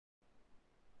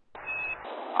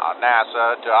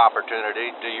NASA to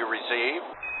Opportunity, do you receive?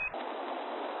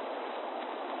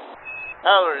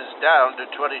 Power is down to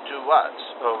 22 watts.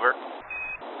 Over.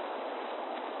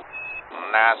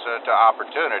 NASA to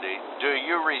Opportunity, do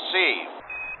you receive?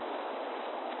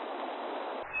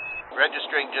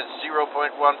 Registering just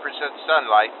 0.1%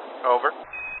 sunlight. Over.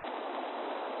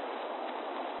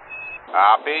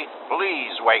 Copy.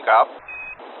 Please wake up.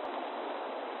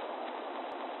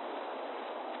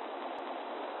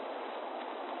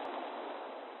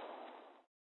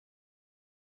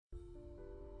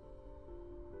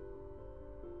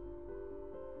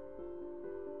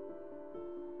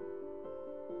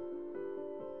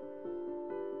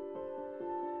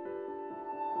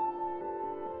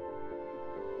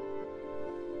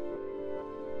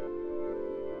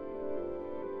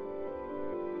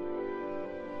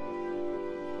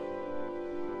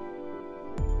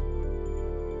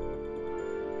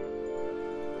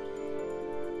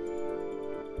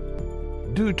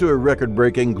 Due to a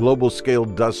record-breaking global-scale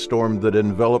dust storm that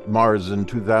enveloped Mars in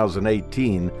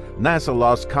 2018, NASA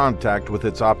lost contact with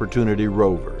its Opportunity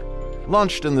rover.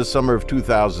 Launched in the summer of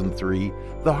 2003,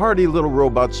 the hardy little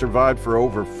robot survived for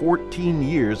over 14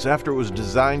 years after it was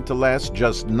designed to last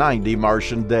just 90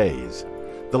 Martian days.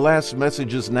 The last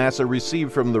messages NASA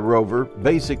received from the rover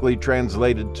basically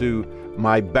translated to,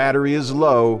 "My battery is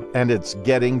low and it's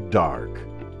getting dark."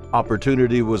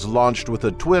 Opportunity was launched with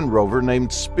a twin rover named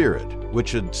Spirit,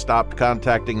 which had stopped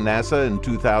contacting NASA in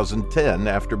 2010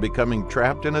 after becoming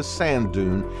trapped in a sand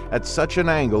dune at such an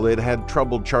angle it had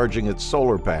trouble charging its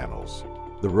solar panels.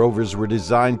 The rovers were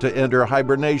designed to enter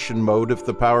hibernation mode if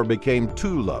the power became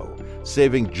too low,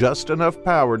 saving just enough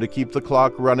power to keep the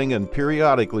clock running and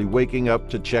periodically waking up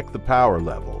to check the power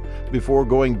level, before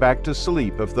going back to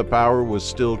sleep if the power was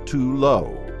still too low.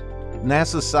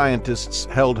 NASA scientists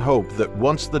held hope that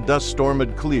once the dust storm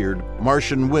had cleared,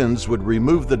 Martian winds would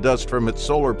remove the dust from its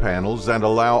solar panels and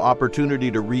allow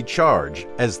Opportunity to recharge,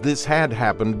 as this had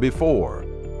happened before.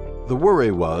 The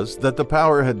worry was that the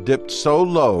power had dipped so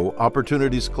low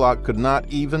Opportunity's clock could not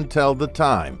even tell the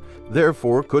time,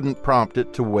 therefore couldn't prompt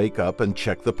it to wake up and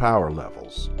check the power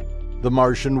levels. The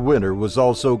Martian winter was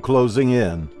also closing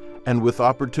in, and with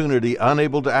Opportunity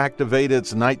unable to activate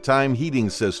its nighttime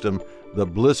heating system, the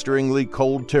blisteringly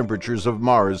cold temperatures of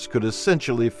Mars could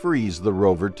essentially freeze the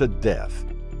rover to death.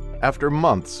 After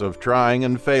months of trying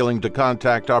and failing to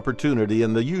contact Opportunity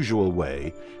in the usual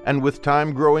way, and with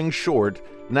time growing short,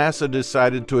 NASA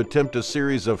decided to attempt a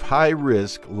series of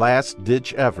high-risk,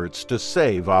 last-ditch efforts to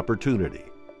save Opportunity.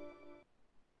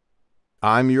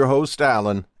 I'm your host,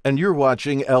 Alan, and you're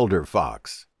watching Elder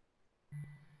Fox.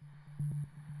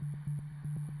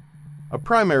 A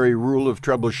primary rule of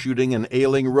troubleshooting an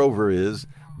ailing rover is,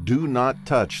 do not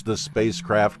touch the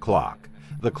spacecraft clock.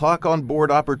 The clock on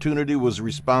board Opportunity was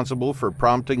responsible for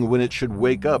prompting when it should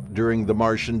wake up during the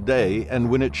Martian day and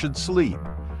when it should sleep.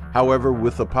 However,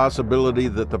 with the possibility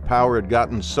that the power had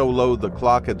gotten so low the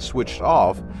clock had switched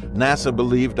off, NASA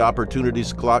believed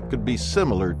Opportunity's clock could be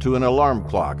similar to an alarm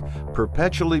clock,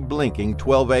 perpetually blinking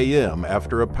 12 a.m.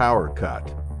 after a power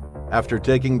cut. After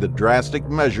taking the drastic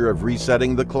measure of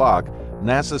resetting the clock,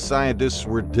 NASA scientists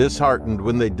were disheartened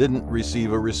when they didn't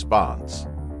receive a response.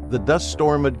 The dust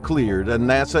storm had cleared, and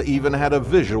NASA even had a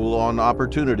visual on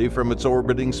Opportunity from its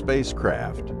orbiting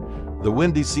spacecraft. The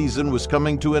windy season was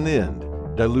coming to an end,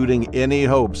 diluting any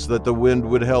hopes that the wind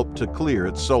would help to clear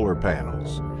its solar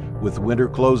panels. With winter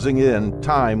closing in,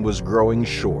 time was growing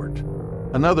short.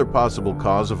 Another possible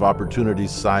cause of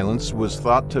Opportunity's silence was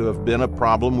thought to have been a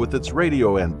problem with its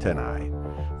radio antennae.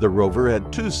 The rover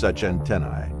had two such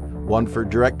antennae, one for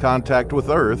direct contact with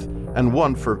Earth and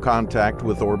one for contact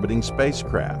with orbiting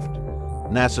spacecraft.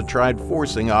 NASA tried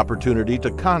forcing Opportunity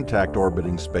to contact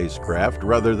orbiting spacecraft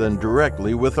rather than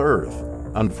directly with Earth.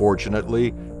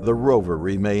 Unfortunately, the rover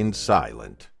remained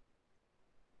silent.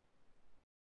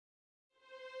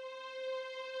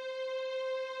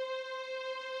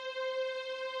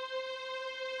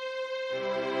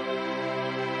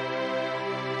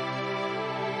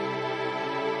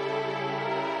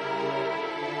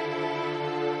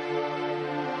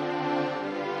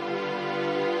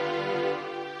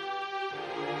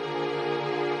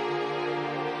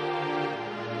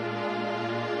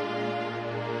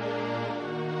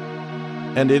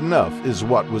 And enough is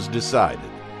what was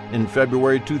decided. In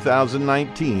February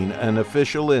 2019, an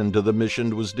official end to the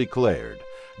mission was declared.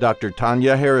 Dr.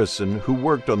 Tanya Harrison, who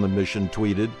worked on the mission,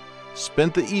 tweeted,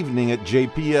 "Spent the evening at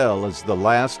JPL as the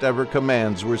last ever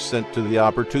commands were sent to the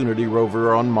Opportunity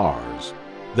rover on Mars.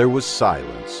 There was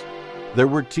silence. There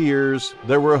were tears,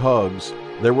 there were hugs,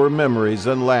 there were memories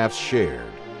and laughs shared.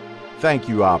 Thank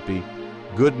you, Oppie.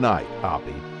 Good night,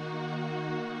 Oppie."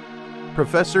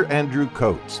 Professor Andrew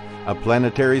Coates, a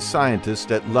planetary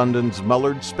scientist at London's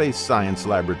Mullard Space Science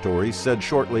Laboratory, said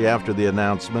shortly after the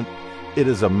announcement, "It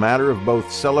is a matter of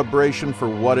both celebration for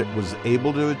what it was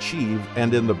able to achieve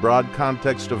and in the broad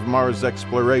context of Mars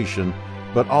exploration,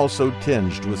 but also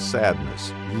tinged with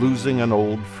sadness, losing an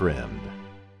old friend."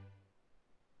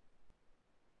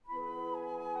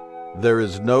 There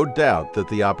is no doubt that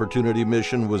the Opportunity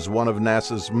mission was one of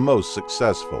NASA's most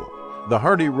successful. The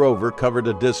hardy rover covered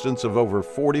a distance of over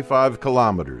 45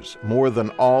 kilometers, more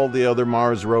than all the other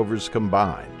Mars rovers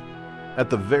combined. At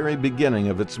the very beginning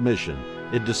of its mission,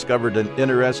 it discovered an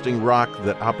interesting rock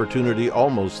that Opportunity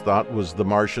almost thought was the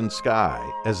Martian sky,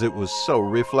 as it was so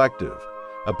reflective.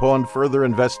 Upon further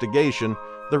investigation,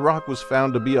 the rock was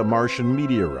found to be a Martian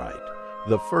meteorite,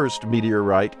 the first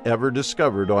meteorite ever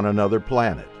discovered on another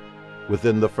planet.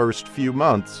 Within the first few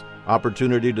months,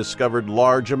 Opportunity discovered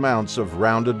large amounts of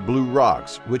rounded blue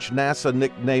rocks, which NASA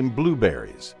nicknamed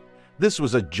blueberries. This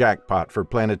was a jackpot for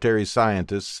planetary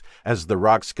scientists, as the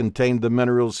rocks contained the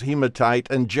minerals hematite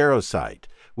and jarosite,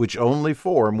 which only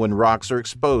form when rocks are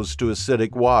exposed to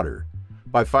acidic water.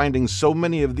 By finding so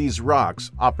many of these rocks,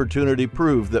 Opportunity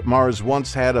proved that Mars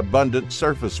once had abundant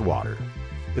surface water.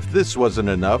 If this wasn't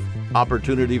enough,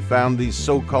 Opportunity found these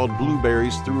so-called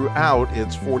blueberries throughout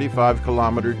its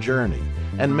 45-kilometer journey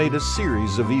and made a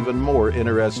series of even more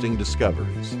interesting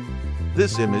discoveries.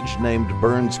 This image, named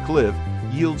Burns Cliff,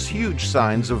 yields huge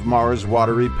signs of Mars'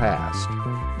 watery past.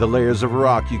 The layers of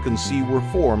rock you can see were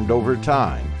formed over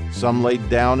time, some laid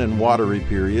down in watery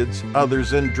periods,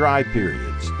 others in dry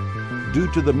periods. Due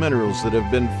to the minerals that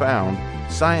have been found,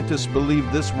 scientists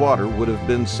believe this water would have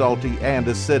been salty and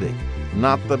acidic,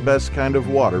 not the best kind of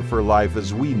water for life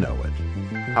as we know it.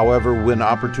 However, when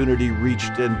Opportunity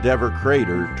reached Endeavour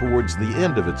Crater towards the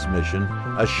end of its mission,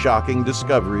 a shocking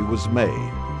discovery was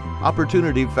made.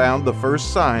 Opportunity found the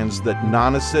first signs that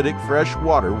non-acidic fresh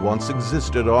water once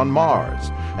existed on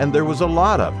Mars, and there was a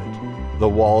lot of it. The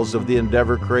walls of the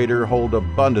Endeavour Crater hold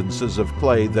abundances of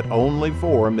clay that only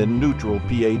form in neutral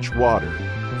pH water.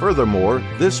 Furthermore,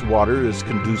 this water is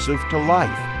conducive to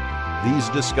life. These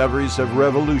discoveries have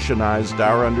revolutionized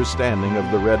our understanding of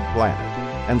the red planet,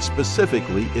 and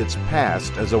specifically its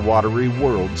past as a watery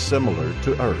world similar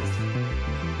to Earth.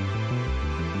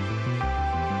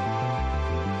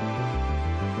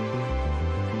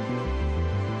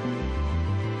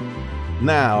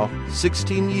 Now,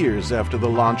 16 years after the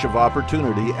launch of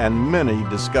Opportunity and many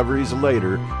discoveries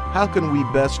later, how can we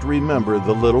best remember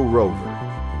the little rover?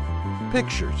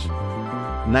 Pictures.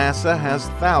 NASA has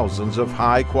thousands of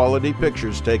high-quality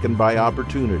pictures taken by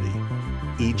Opportunity.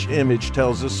 Each image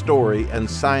tells a story, and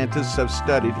scientists have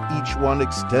studied each one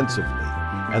extensively.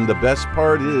 And the best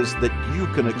part is that you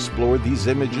can explore these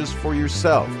images for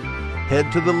yourself.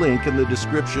 Head to the link in the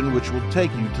description, which will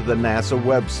take you to the NASA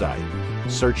website.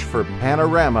 Search for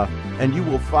Panorama, and you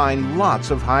will find lots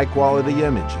of high-quality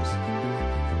images.